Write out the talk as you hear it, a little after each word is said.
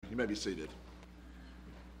You may be seated.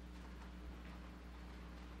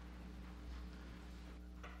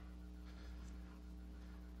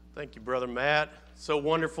 Thank you, Brother Matt. So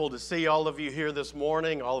wonderful to see all of you here this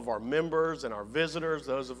morning, all of our members and our visitors,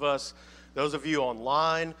 those of you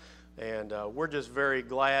online. And we're just very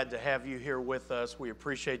glad to have you here with us. We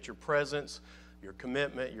appreciate your presence, your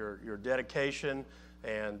commitment, your dedication.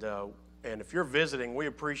 And if you're visiting, we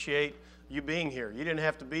appreciate you being here. You didn't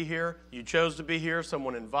have to be here. You chose to be here.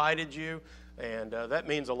 Someone invited you. And that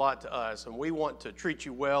means a lot to us. And we want to treat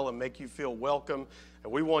you well and make you feel welcome.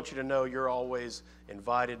 And we want you to know you're always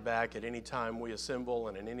invited back at any time we assemble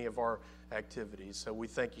and in any of our activities. So we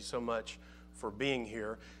thank you so much for being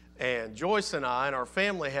here. And Joyce and I and our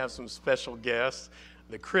family have some special guests.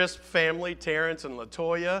 The Crisp family, Terrence and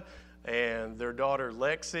LaToya, and their daughter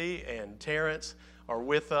Lexi and Terrence are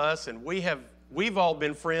with us. And we've all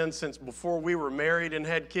been friends since before we were married and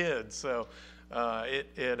had kids. So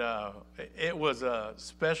it was a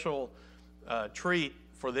special treat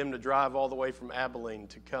for them to drive all the way from Abilene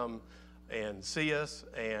to come and see us.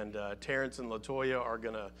 And Terrence and LaToya are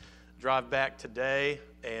going to drive back today,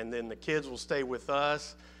 and then the kids will stay with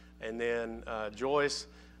us. And then Joyce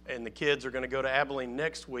and the kids are going to go to Abilene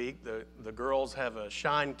next week. The girls have a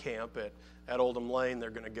Shine Camp at Oldham Lane they're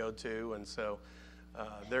going to go to, and so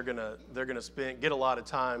they're going to get a lot of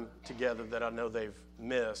time together that I know they've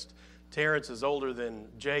missed. Terrence is older than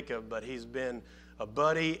Jacob, but he's been a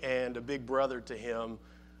buddy and a big brother to him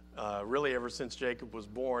really ever since Jacob was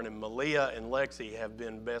born. And Malia and Lexi have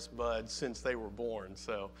been best buds since they were born.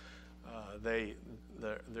 So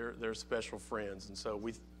they're special friends, and so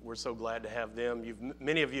we're so glad to have them.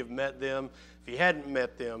 Many of you have met them. If you hadn't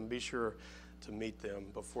met them, be sure to meet them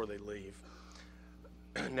before they leave.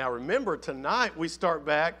 Now remember, tonight we start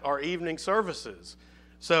back our evening services.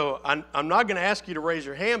 So I'm not going to ask you to raise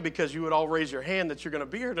your hand because you would all raise your hand that you're going to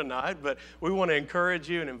be here tonight, but we want to encourage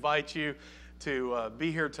you and invite you to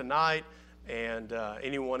be here tonight. And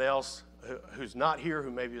anyone else who's not here,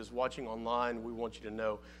 who maybe is watching online, we want you to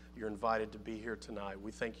know you're invited to be here tonight.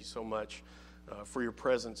 We thank you so much for your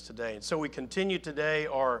presence today. And so we continue today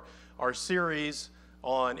our series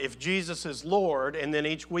on If Jesus is Lord, and then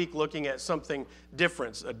each week looking at something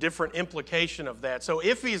different, a different implication of that. So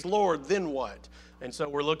if he's Lord, then what? And so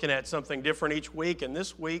we're looking at something different each week. And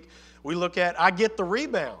this week we look at I get the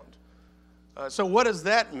rebound. So what does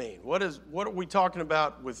that mean? What are we talking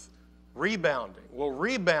about with rebounding? Well,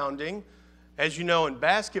 rebounding, as you know, in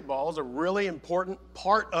basketball is a really important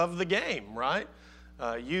part of the game, right?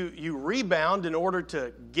 You rebound in order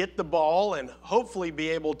to get the ball and hopefully be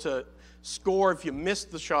able to score if you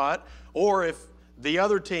missed the shot, or if the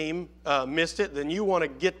other team missed it, then you want to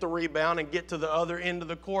get the rebound and get to the other end of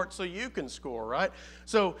the court so you can score, right?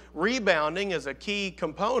 So rebounding is a key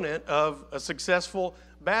component of a successful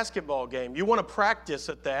basketball game. You want to practice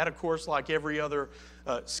at that, of course, like every other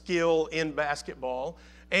skill in basketball.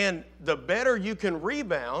 And the better you can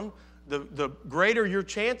rebound, the greater your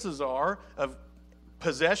chances are of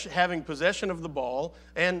having possession of the ball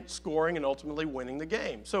and scoring and ultimately winning the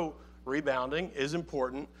game. So rebounding is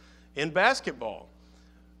important in basketball.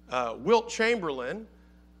 Wilt Chamberlain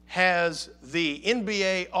has the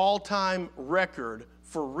NBA all-time record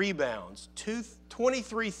for rebounds,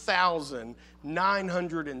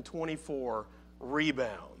 23,924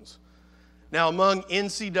 rebounds. Now, among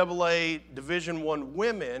NCAA Division I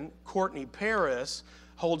women, Courtney Paris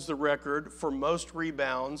holds the record for most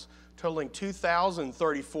rebounds, totaling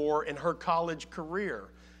 2,034 in her college career.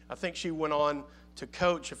 I think she went on to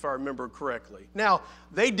coach, if I remember correctly. Now,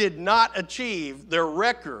 they did not achieve their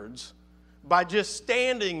records by just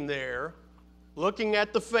standing there, looking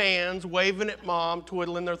at the fans, waving at mom,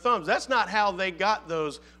 twiddling their thumbs. That's not how they got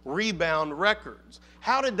those rebound records.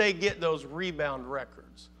 How did they get those rebound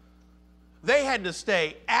records? They had to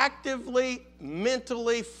stay actively,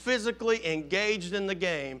 mentally, physically engaged in the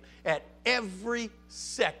game at every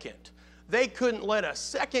second. They couldn't let a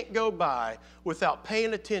second go by without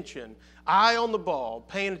paying attention, eye on the ball,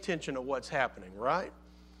 paying attention to what's happening, right?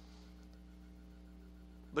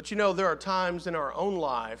 But you know, there are times in our own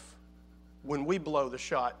life when we blow the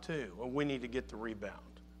shot too, and we need to get the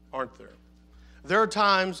rebound, aren't there? There are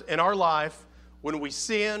times in our life when we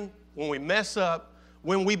sin, when we mess up,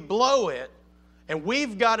 when we blow it, and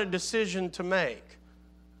we've got a decision to make.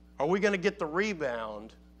 Are we going to get the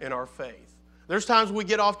rebound in our faith? There's times we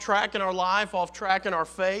get off track in our life, off track in our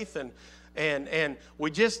faith, and we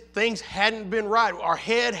just, things hadn't been right. Our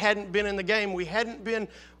head hadn't been in the game. We hadn't been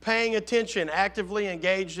paying attention, actively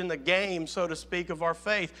engaged in the game, so to speak, of our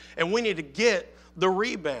faith. And we need to get the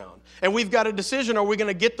rebound. And we've got a decision. Are we going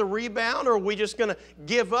to get the rebound, or are we just going to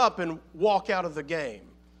give up and walk out of the game?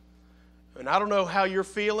 And I don't know how you're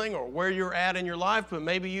feeling or where you're at in your life, but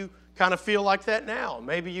maybe you kind of feel like that now.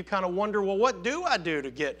 Maybe you kind of wonder, well, what do I do to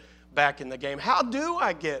get back in the game? How do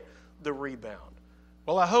I get the rebound?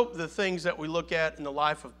 Well, I hope the things that we look at in the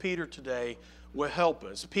life of Peter today will help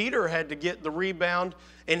us. Peter had to get the rebound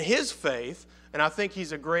in his faith, and I think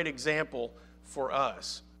he's a great example for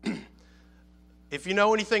us. If you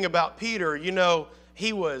know anything about Peter, you know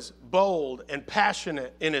he was bold and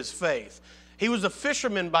passionate in his faith. He was a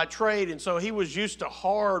fisherman by trade, and so he was used to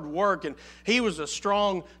hard work, and he was a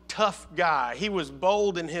strong, tough guy. He was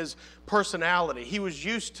bold in his personality. He was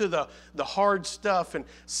used to the hard stuff, and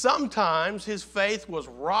sometimes his faith was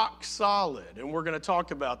rock solid, and we're going to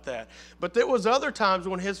talk about that. But there was other times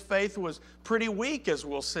when his faith was pretty weak, as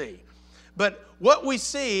we'll see. But what we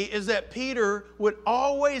see is that Peter would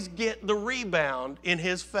always get the rebound in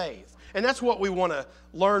his faith, and that's what we want to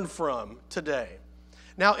learn from today.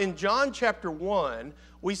 Now, in John chapter 1,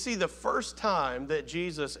 we see the first time that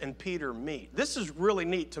Jesus and Peter meet. This is really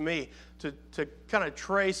neat to me to kind of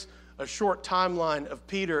trace a short timeline of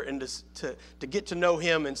Peter and to get to know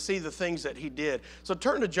him and see the things that he did. So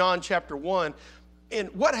turn to John chapter 1. And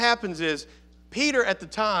what happens is Peter at the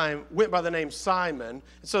time went by the name Simon.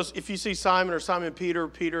 So if you see Simon or Simon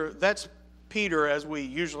Peter, that's Peter as we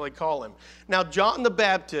usually call him. Now, John the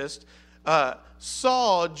Baptist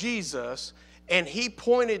saw Jesus, and he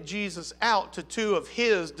pointed Jesus out to two of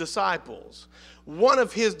his disciples. One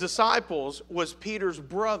of his disciples was Peter's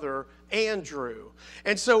brother, Andrew.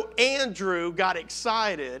 And so Andrew got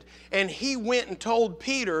excited, and he went and told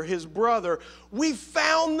Peter, his brother, "We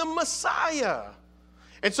found the Messiah."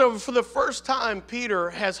 And so for the first time,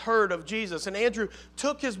 Peter has heard of Jesus. And Andrew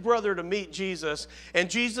took his brother to meet Jesus. And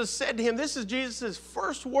Jesus said to him, this is Jesus'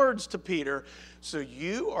 first words to Peter, "So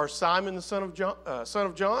you are Simon the son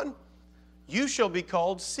of John? You shall be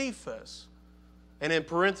called Cephas." And in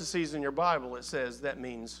parentheses in your Bible, it says that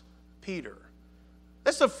means Peter.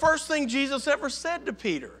 That's the first thing Jesus ever said to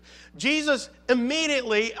Peter. Jesus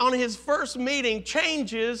immediately, on his first meeting,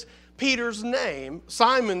 changes Peter's name,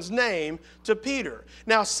 Simon's name, to Peter.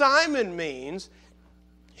 Now, Simon means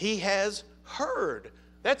he has heard.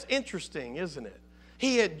 That's interesting, isn't it?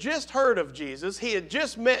 He had just heard of Jesus. He had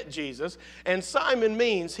just met Jesus. And Simon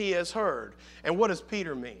means he has heard. And what does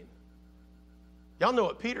Peter mean? Y'all know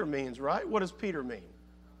what Peter means, right? What does Peter mean?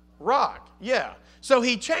 Rock, yeah. So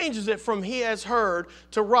he changes it from he has heard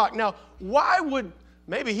to rock. Now, why would,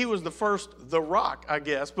 maybe he was the first, the rock, I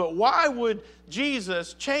guess, but why would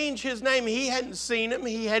Jesus change his name? He hadn't seen him.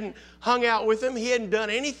 He hadn't hung out with him. He hadn't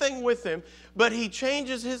done anything with him, but he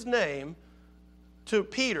changes his name to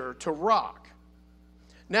Peter, to rock.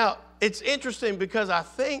 Now, it's interesting because I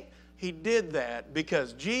think he did that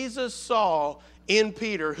because Jesus saw in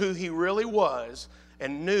Peter who he really was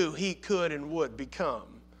and knew he could and would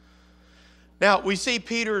become. Now, we see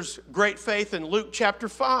Peter's great faith in Luke chapter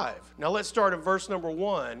 5. Now, let's start in verse number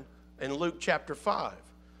 1 in Luke chapter 5.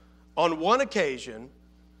 On one occasion,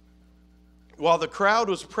 while the crowd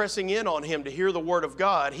was pressing in on him to hear the word of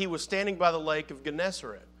God, he was standing by the lake of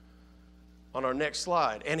Gennesaret. On our next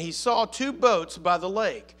slide. And he saw two boats by the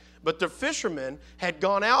lake, but the fishermen had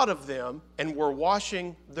gone out of them and were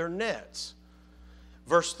washing their nets.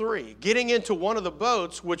 Verse 3, getting into one of the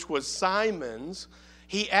boats, which was Simon's,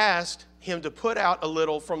 he asked him to put out a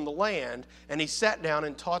little from the land, and he sat down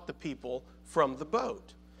and taught the people from the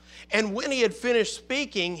boat. And when he had finished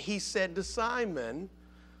speaking, he said to Simon,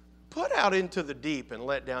 "Put out into the deep and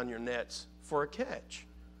let down your nets for a catch."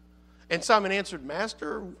 And Simon answered,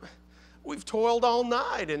 "Master, we've toiled all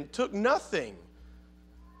night and took nothing.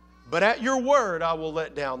 But at your word I will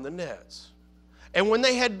let down the nets." And when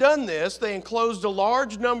they had done this, they enclosed a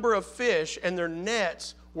large number of fish, and their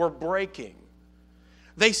nets were breaking.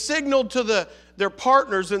 They signaled to their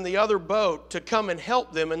partners in the other boat to come and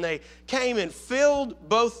help them, and they came and filled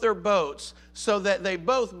both their boats so that they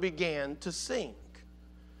both began to sink.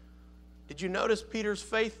 Did you notice Peter's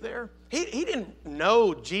faith there? He didn't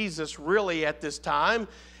know Jesus really at this time.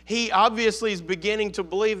 He obviously is beginning to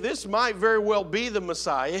believe this might very well be the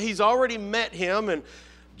Messiah. He's already met him, and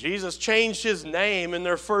Jesus changed his name in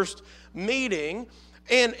their first meeting.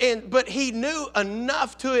 But he knew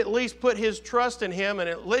enough to at least put his trust in him and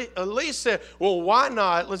at least said, well, why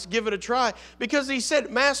not? Let's give it a try. Because he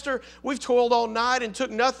said, "Master, we've toiled all night and took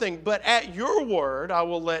nothing, but at your word I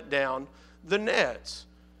will let down the nets."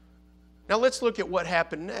 Now let's look at what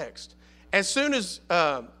happened next. As soon as,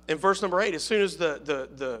 in verse number 8, as soon as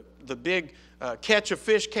the big catch of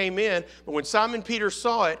fish came in, but when Simon Peter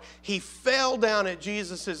saw it, he fell down at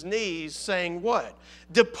Jesus' knees, saying what?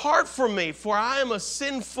 "Depart from me, for I am a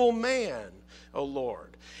sinful man, O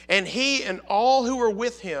Lord." And he and all who were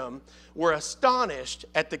with him were astonished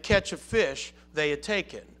at the catch of fish they had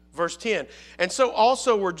taken. Verse 10, and so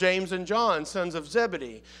also were James and John, sons of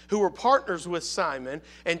Zebedee, who were partners with Simon.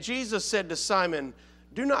 And Jesus said to Simon,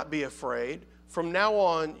 do not be afraid. From now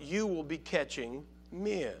on you will be catching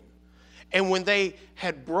men. And when they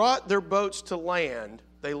had brought their boats to land,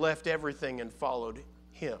 they left everything and followed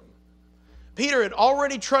him. Peter had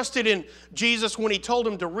already trusted in Jesus when he told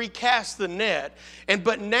him to recast the net.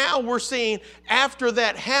 But now we're seeing after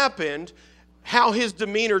that happened, how his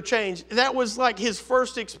demeanor changed. That was like his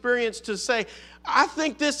first experience to say, I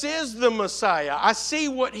think this is the Messiah. I see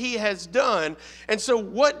what he has done. And so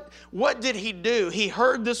what did he do? He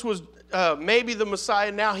heard this was maybe the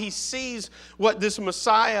Messiah. Now he sees what this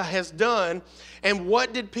Messiah has done. And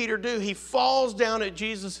what did Peter do? He falls down at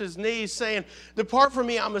Jesus' knees saying, depart from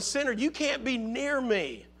me, I'm a sinner. You can't be near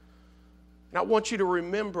me. And I want you to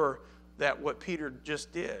remember that what Peter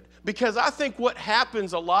just did. Because I think what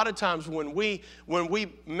happens a lot of times when we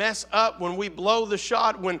mess up, when we blow the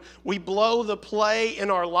shot, when we blow the play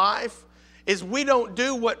in our life, is we don't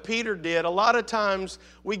do what Peter did. A lot of times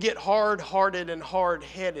we get hard-hearted and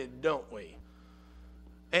hard-headed, don't we?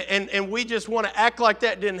 And we just want to act like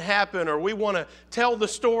that didn't happen, or we want to tell the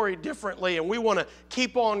story differently, and we want to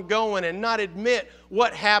keep on going and not admit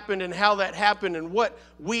what happened and how that happened and what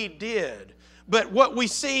we did. But what we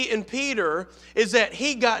see in Peter is that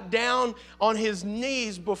he got down on his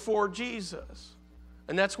knees before Jesus.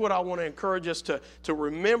 And that's what I want to encourage us to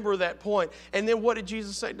remember that point. And then what did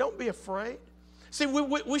Jesus say? Don't be afraid. See,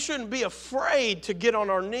 we shouldn't be afraid to get on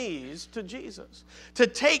our knees to Jesus, to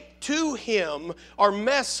take to him our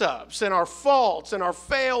mess-ups and our faults and our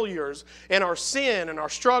failures and our sin and our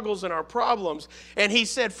struggles and our problems. And he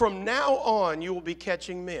said, from now on, you will be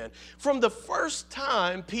catching men. From the first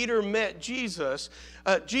time Peter met Jesus,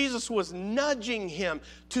 Jesus was nudging him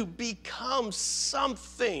to become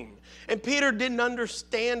something. And Peter didn't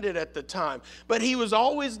understand it at the time, but he was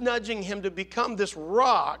always nudging him to become this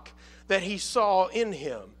rock that he saw in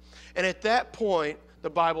him. And at that point, the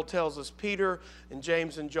Bible tells us Peter and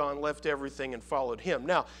James and John left everything and followed him.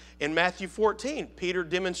 Now, in Matthew 14, Peter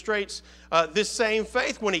demonstrates this same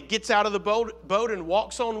faith when he gets out of the boat and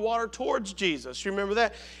walks on water towards Jesus. You remember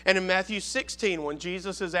that? And in Matthew 16, when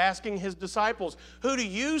Jesus is asking his disciples, who do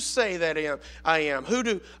you say that I am? Who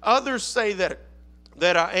do others say that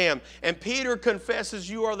I am? And Peter confesses,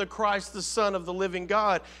 you are the Christ, the Son of the living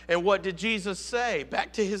God. And what did Jesus say?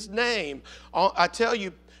 Back to his name. I tell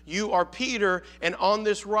you, you are Peter, and on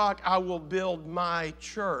this rock I will build my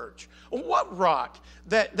church. What rock?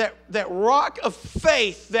 That rock of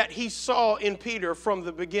faith that he saw in Peter from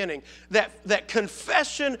the beginning. That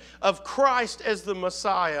confession of Christ as the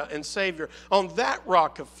Messiah and Savior. On that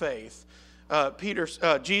rock of faith,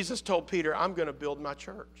 Jesus told Peter, I'm going to build my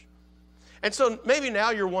church. And so maybe now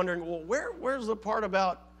you're wondering, well, where's the part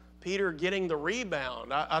about Peter getting the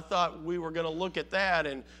rebound? I thought we were going to look at that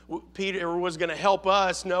and Peter was going to help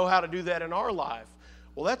us know how to do that in our life.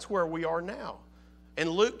 Well, that's where we are now. In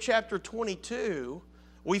Luke chapter 22,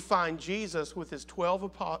 we find Jesus with his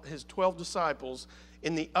 12 disciples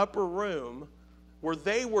in the upper room where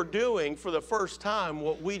they were doing for the first time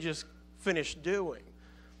what we just finished doing.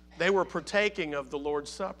 They were partaking of the Lord's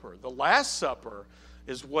Supper. The Last Supper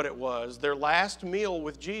is what it was, their last meal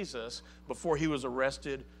with Jesus before he was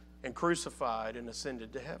arrested and crucified and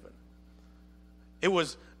ascended to heaven. It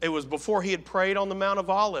was before he had prayed on the Mount of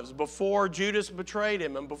Olives, before Judas betrayed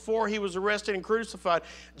him, and before he was arrested and crucified.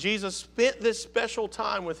 Jesus spent this special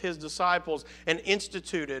time with his disciples and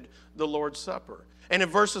instituted the Lord's Supper. And in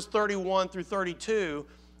verses 31 through 32,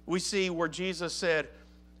 we see where Jesus said,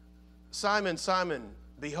 Simon, Simon,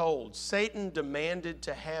 behold, Satan demanded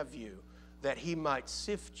to have you, that he might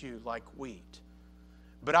sift you like wheat.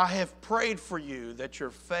 But I have prayed for you that your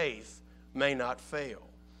faith may not fail.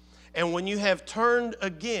 And when you have turned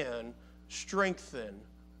again, strengthen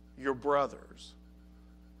your brothers.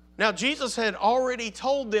 Now, Jesus had already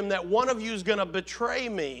told them that one of you is going to betray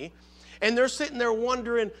me. And they're sitting there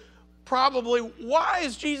wondering, probably, why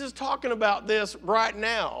is Jesus talking about this right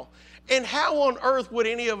now? And how on earth would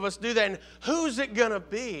any of us do that? And who's it going to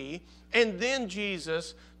be? And then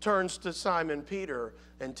Jesus turns to Simon Peter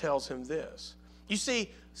and tells him this. You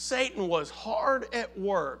see, Satan was hard at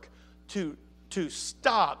work to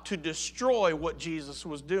stop, to destroy what Jesus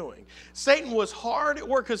was doing. Satan was hard at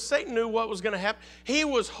work because Satan knew what was going to happen. He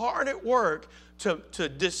was hard at work to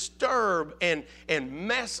disturb and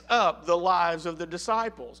mess up the lives of the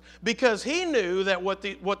disciples because he knew that what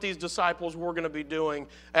these disciples were going to be doing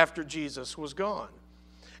after Jesus was gone.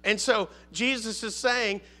 And so Jesus is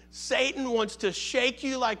saying, Satan wants to shake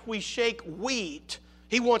you like we shake wheat.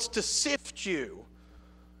 He wants to sift you.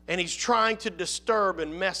 And he's trying to disturb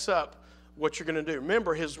and mess up what you're going to do.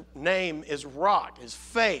 Remember, his name is Rock, his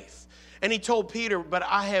faith. And he told Peter, but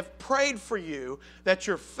I have prayed for you that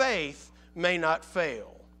your faith may not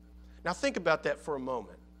fail. Now think about that for a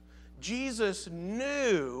moment. Jesus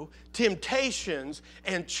knew temptations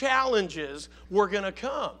and challenges were going to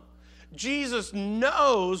come. Jesus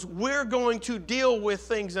knows we're going to deal with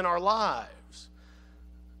things in our lives.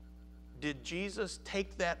 Did Jesus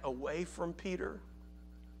take that away from Peter?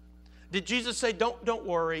 Did Jesus say, don't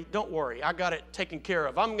worry, I got it taken care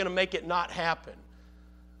of. I'm going to make it not happen.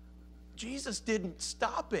 Jesus didn't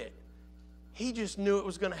stop it. He just knew it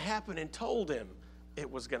was going to happen and told him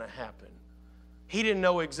it was going to happen. Peter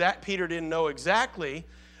didn't know exactly,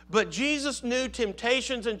 but Jesus knew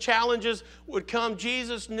temptations and challenges would come.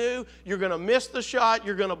 Jesus knew you're going to miss the shot,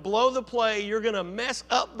 you're going to blow the play, you're going to mess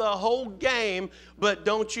up the whole game, but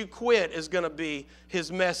don't you quit is going to be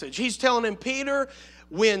his message. He's telling him, Peter,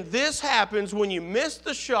 when this happens, when you miss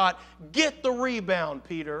the shot, get the rebound,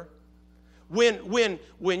 Peter.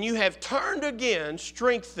 When you have turned again,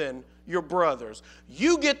 strengthen your brothers.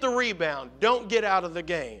 You get the rebound. Don't get out of the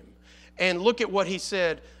game. And look at what he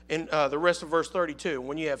said in the rest of verse 32.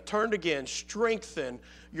 When you have turned again, strengthen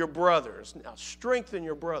your brothers. Now, strengthen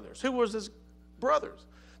your brothers. Who was his brothers?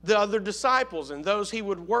 The other disciples and those he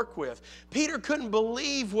would work with. Peter couldn't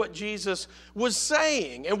believe what Jesus was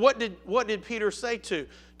saying. And what did Peter say to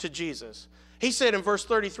Jesus? He said in verse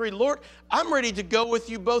 33, Lord, I'm ready to go with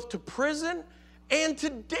you both to prison and to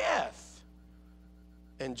death.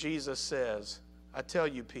 And Jesus says, I tell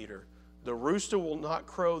you, Peter, the rooster will not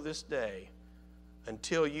crow this day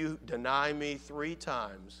until you deny me 3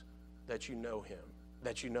 times that you know him,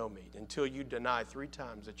 that you know me. Until you deny 3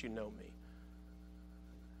 times that you know me.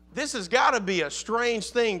 This has got to be a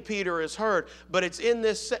strange thing Peter has heard, but it's in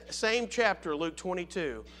this same chapter, Luke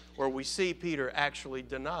 22, where we see Peter actually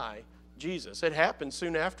deny Jesus. It happened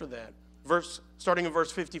soon after that, starting in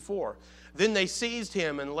verse 54. Then they seized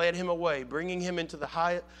him and led him away, bringing him into the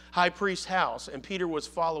high priest's house, and Peter was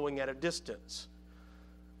following at a distance.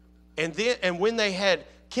 And when they had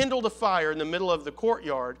kindled a fire in the middle of the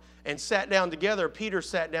courtyard and sat down together, Peter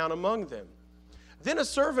sat down among them. Then a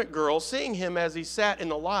servant girl, seeing him as he sat in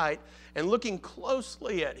the light and looking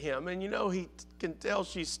closely at him, and he can tell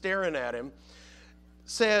she's staring at him,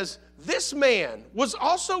 says, this man was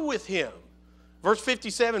also with him. Verse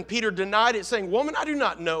 57, Peter denied it, saying, woman, I do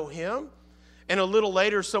not know him. And a little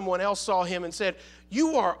later, someone else saw him and said,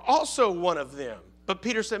 you are also one of them. But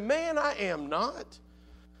Peter said, man, I am not.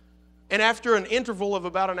 And after an interval of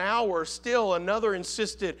about an hour, still another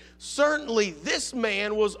insisted, certainly this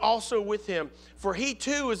man was also with him, for he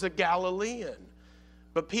too is a Galilean.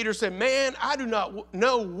 But Peter said, man, I do not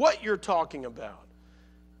know what you're talking about.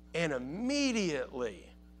 And immediately,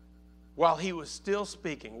 while he was still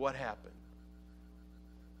speaking, what happened?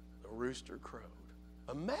 The rooster crowed.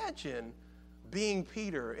 Imagine being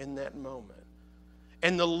Peter in that moment.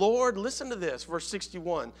 And the Lord, listen to this, verse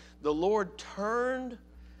 61, the Lord turned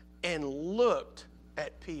and looked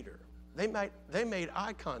at Peter. They made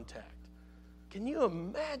eye contact. Can you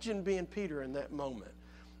imagine being Peter in that moment?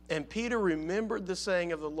 And Peter remembered the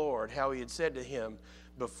saying of the Lord, how he had said to him,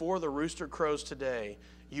 before the rooster crows today,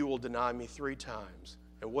 you will deny me 3 times.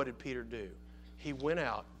 And what did Peter do? He went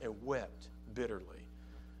out and wept bitterly.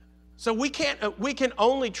 So we can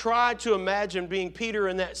only try to imagine being Peter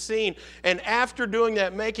in that scene, and after doing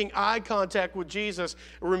that, making eye contact with Jesus,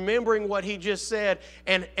 remembering what he just said,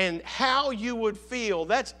 and how you would feel.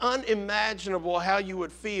 That's unimaginable how you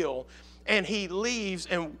would feel. And he leaves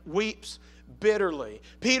and weeps bitterly.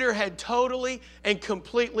 Peter had totally and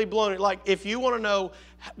completely blown it. Like, if you want to know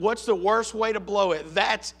what's the worst way to blow it,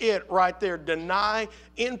 that's it right there. Deny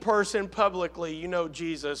in person publicly,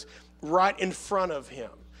 Jesus, right in front of him.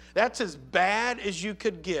 That's as bad as you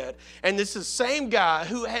could get. And this is the same guy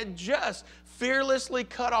who had just fearlessly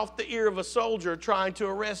cut off the ear of a soldier trying to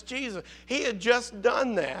arrest Jesus. He had just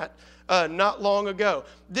done that not long ago.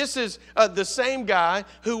 This is the same guy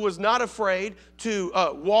who was not afraid to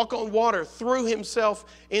walk on water, threw himself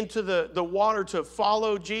into the water to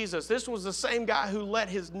follow Jesus. This was the same guy who let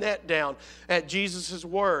his net down at Jesus'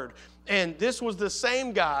 word. And this was the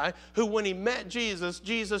same guy who, when he met Jesus,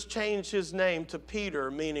 Jesus changed his name to Peter,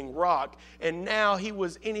 meaning rock. And now he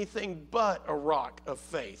was anything but a rock of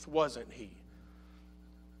faith, wasn't he?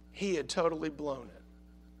 He had totally blown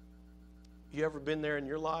it. You ever been there in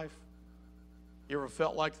your life? You ever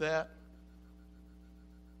felt like that?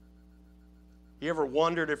 You ever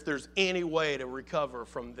wondered if there's any way to recover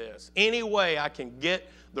from this? Any way I can get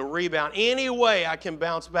the rebound? Any way I can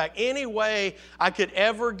bounce back? Any way I could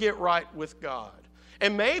ever get right with God?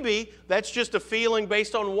 And maybe that's just a feeling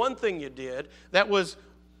based on one thing you did that was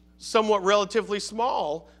somewhat relatively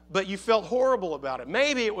small, but you felt horrible about it.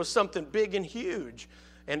 Maybe it was something big and huge,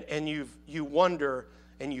 and you wonder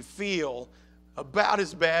and you feel about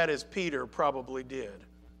as bad as Peter probably did.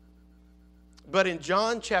 But in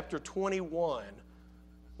John chapter 21,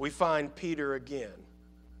 we find Peter again.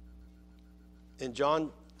 In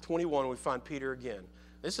John 21, we find Peter again.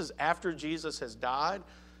 This is after Jesus has died,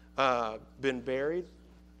 been buried,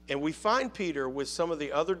 and we find Peter with some of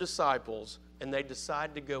the other disciples, and they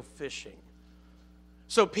decide to go fishing.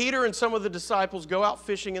 So Peter and some of the disciples go out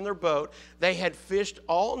fishing in their boat. They had fished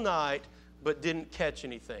all night, but didn't catch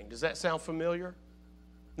anything. Does that sound familiar?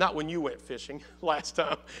 Not when you went fishing last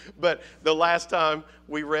time, but the last time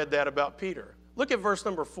we read that about Peter. Look at verse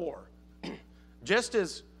number 4. Just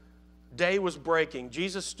as day was breaking,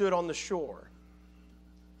 Jesus stood on the shore.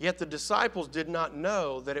 Yet the disciples did not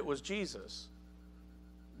know that it was Jesus.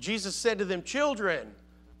 Jesus said to them, "Children,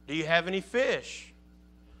 do you have any fish?"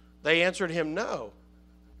 They answered him, "No."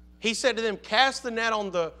 He said to them, "Cast the net on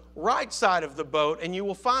the right side of the boat, and you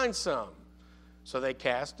will find some." So they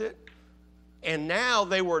cast it, and now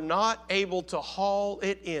they were not able to haul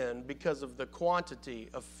it in because of the quantity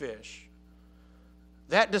of fish.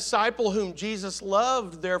 That disciple whom Jesus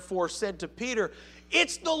loved, therefore, said to Peter,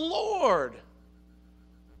 "It's the Lord."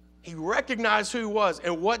 He recognized who he was.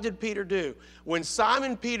 And what did Peter do? When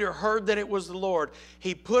Simon Peter heard that it was the Lord,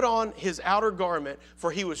 he put on his outer garment,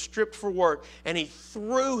 for he was stripped for work, and he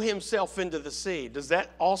threw himself into the sea. Does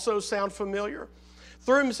that also sound familiar?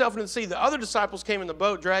 Threw himself into the sea. The other disciples came in the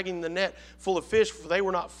boat dragging the net full of fish, for they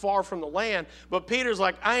were not far from the land. But Peter's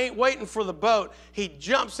like, "I ain't waiting for the boat." He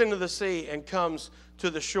jumps into the sea and comes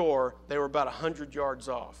to the shore. They were about 100 yards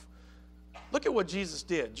off. Look at what Jesus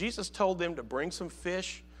did. Jesus told them to bring some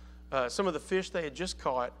fish, some of the fish they had just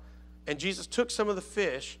caught, and Jesus took some of the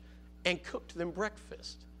fish and cooked them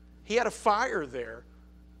breakfast. He had a fire there,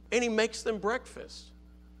 and he makes them breakfast.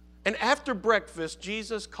 And after breakfast,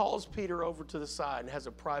 Jesus calls Peter over to the side and has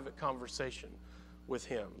a private conversation with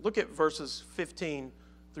him. Look at verses 15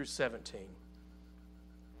 through 17.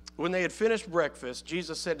 When they had finished breakfast,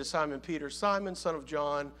 Jesus said to Simon Peter, "Simon, son of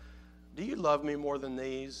John, do you love me more than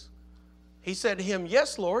these?" He said to him,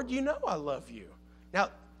 "Yes, Lord, you know I love you."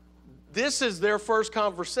 Now, this is their first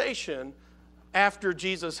conversation after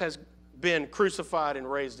Jesus has been crucified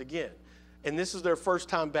and raised again. And this is their first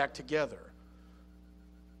time back together.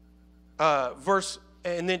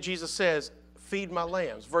 And then Jesus says, "Feed my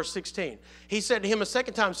lambs." Verse 16. He said to him a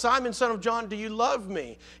second time, "Simon, son of John, do you love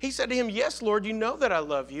me?" He said to him, "Yes, Lord, you know that I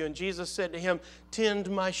love you." And Jesus said to him,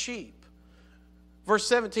 "Tend my sheep." Verse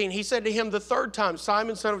 17. He said to him the third time,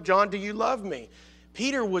 "Simon, son of John, do you love me?"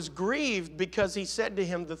 Peter was grieved because he said to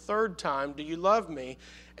him the third time, "Do you love me?"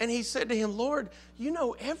 And he said to him, "Lord, you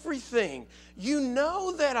know everything. You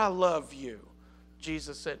know that I love you."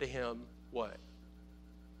 Jesus said to him, what?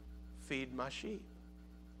 "Feed my sheep."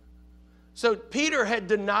 So Peter had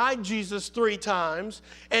denied Jesus 3 times,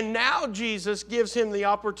 and now Jesus gives him the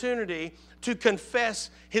opportunity to confess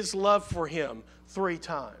his love for him 3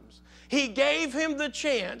 times. He gave him the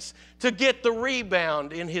chance to get the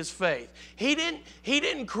rebound in his faith. He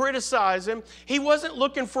didn't criticize him. He wasn't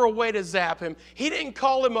looking for a way to zap him. He didn't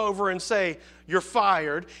call him over and say, "You're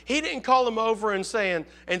fired." He didn't call him over and say,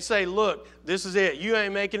 "Look, this is it. You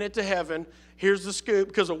ain't making it to heaven. Here's the scoop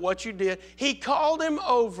because of what you did." He called him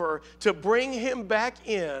over to bring him back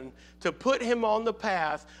in, to put him on the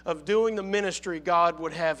path of doing the ministry God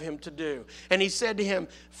would have him to do. And he said to him,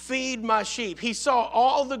 "Feed my sheep." He saw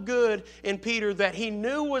all the good in Peter that he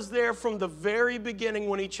knew was there from the very beginning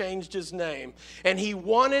when he changed his name. And he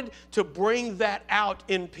wanted to bring that out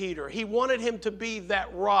in Peter. He wanted him to be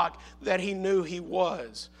that rock that he knew he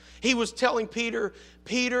was. He was telling Peter,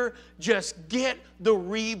 "Peter, just get the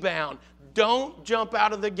rebound. Don't jump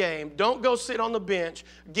out of the game. Don't go sit on the bench.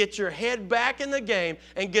 Get your head back in the game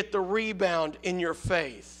and get the rebound in your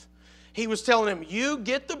faith." He was telling him, you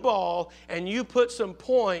get the ball and you put some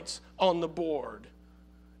points on the board.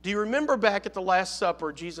 Do you remember back at the Last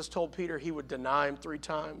Supper, Jesus told Peter he would deny him 3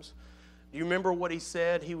 times? Do you remember what he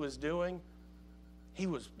said he was doing?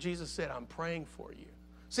 Jesus said, "I'm praying for you."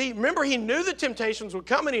 See, remember, he knew the temptations would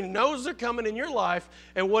come and he knows they're coming in your life.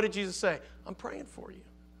 And what did Jesus say? "I'm praying for you."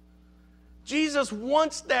 Jesus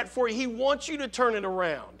wants that for you. He wants you to turn it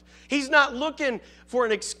around. He's not looking for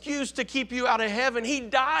an excuse to keep you out of heaven. He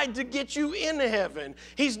died to get you into heaven.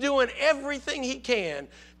 He's doing everything he can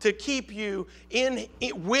to keep you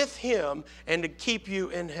with him and to keep you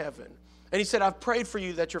in heaven. And he said, "I've prayed for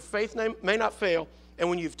you that your faith may not fail, And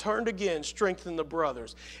when you've turned again, strengthen the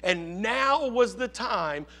brothers. And now was the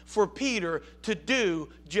time for Peter to do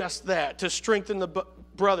just that, to strengthen the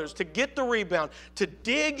brothers, to get the rebound, to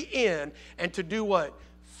dig in, and to do what?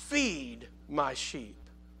 Feed my sheep.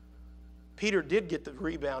 Peter did get the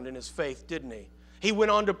rebound in his faith, didn't he? He went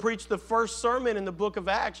on to preach the first sermon in the book of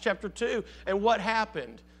Acts, chapter 2. And what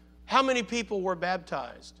happened? How many people were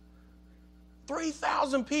baptized?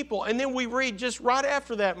 3,000 people. And then we read just right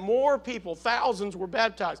after that, more people, thousands were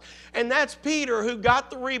baptized. And that's Peter who got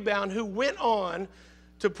the rebound, who went on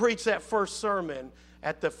to preach that first sermon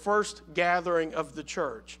at the first gathering of the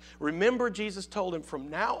church. Remember, Jesus told him, from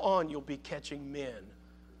now on you'll be catching men.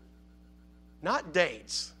 Not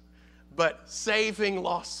dates, but saving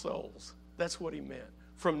lost souls. That's what he meant.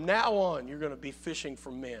 From now on, you're going to be fishing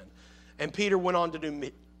for men. And Peter went on to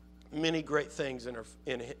do many great things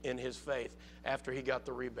in his faith after he got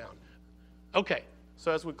the rebound. Okay,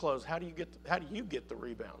 so as we close, how do you get the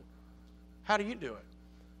rebound? How do you do it?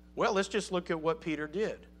 Well, let's just look at what Peter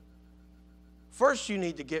did. First, you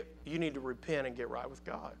need to repent and get right with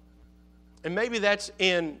God. And maybe that's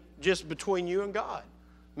in just between you and God.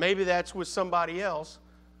 Maybe that's with somebody else.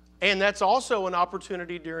 And that's also an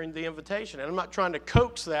opportunity during the invitation. And I'm not trying to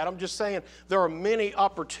coax that. I'm just saying there are many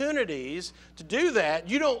opportunities to do that.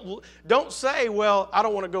 You don't say, well, I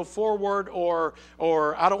don't want to go forward or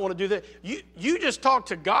I don't want to do that. You just talk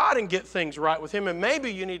to God and get things right with Him. And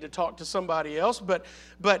maybe you need to talk to somebody else, but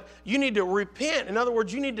you need to repent. In other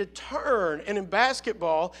words, you need to turn. And in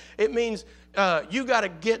basketball, it means you got to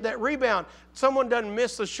get that rebound. Someone doesn't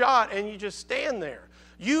miss the shot and you just stand there.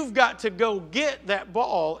 You've got to go get that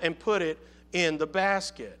ball and put it in the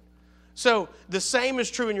basket. So the same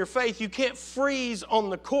is true in your faith. You can't freeze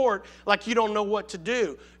on the court like you don't know what to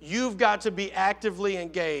do. You've got to be actively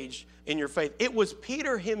engaged in your faith. It was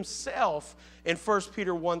Peter himself in 1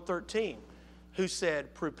 Peter 1:13 who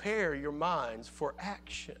said, prepare your minds for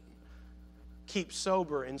action. Keep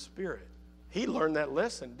sober in spirit. He learned that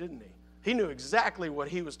lesson, didn't he? He knew exactly what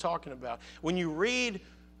he was talking about. When you read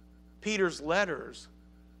Peter's letters,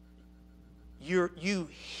 you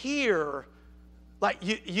hear, like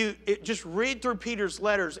just read through Peter's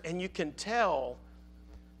letters and you can tell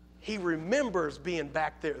he remembers being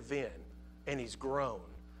back there then and he's grown.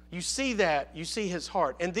 You see that, you see his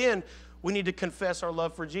heart. And then we need to confess our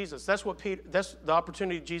love for Jesus. That's the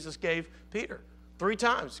opportunity Jesus gave Peter. 3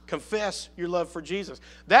 times, confess your love for Jesus.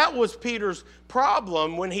 That was Peter's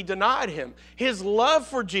problem when he denied him. His love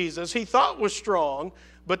for Jesus he thought was strong,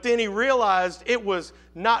 but then he realized it was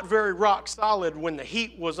not very rock solid when the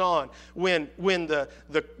heat was on. When the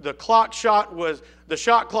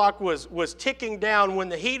shot clock was ticking down, when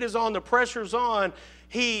the heat is on, the pressure's on,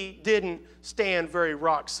 he didn't stand very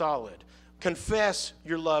rock solid. Confess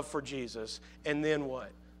your love for Jesus, and then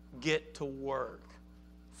what? Get to work.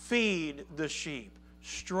 Feed the sheep.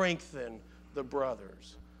 Strengthen the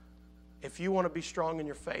brothers. If you want to be strong in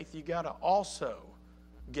your faith, you got to also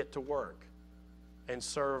get to work and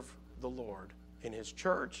serve the Lord in His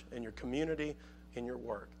church, in your community, in your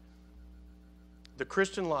work. The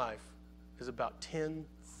Christian life is about 10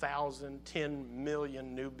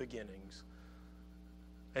 million new beginnings.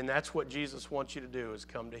 And that's what Jesus wants you to do, is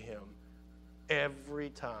come to Him every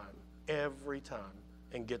time,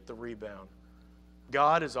 and get the rebound.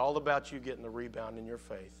 God is all about you getting the rebound in your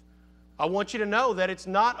faith. I want you to know that it's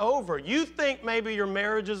not over. You think maybe your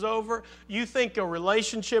marriage is over. You think a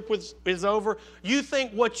relationship is over. You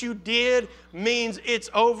think what you did means it's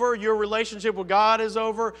over. Your relationship with God is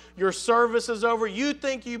over. Your service is over. You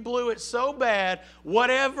think you blew it so bad.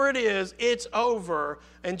 Whatever it is, it's over.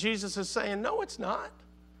 And Jesus is saying, no, it's not.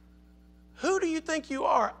 Who do you think you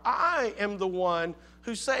are? I am the one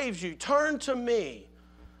who saves you. Turn to me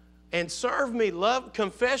and serve me. Love,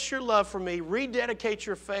 confess your love for me. Rededicate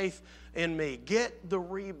your faith in me. Get the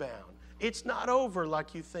rebound. It's not over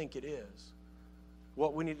like you think it is.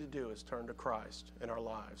 What we need to do is turn to Christ in our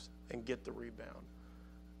lives and get the rebound.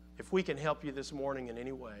 If we can help you this morning in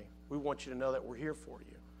any way, we want you to know that we're here for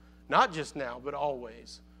you. Not just now, but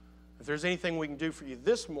always. If there's anything we can do for you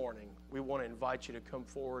this morning, we want to invite you to come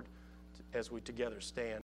forward as we together stand.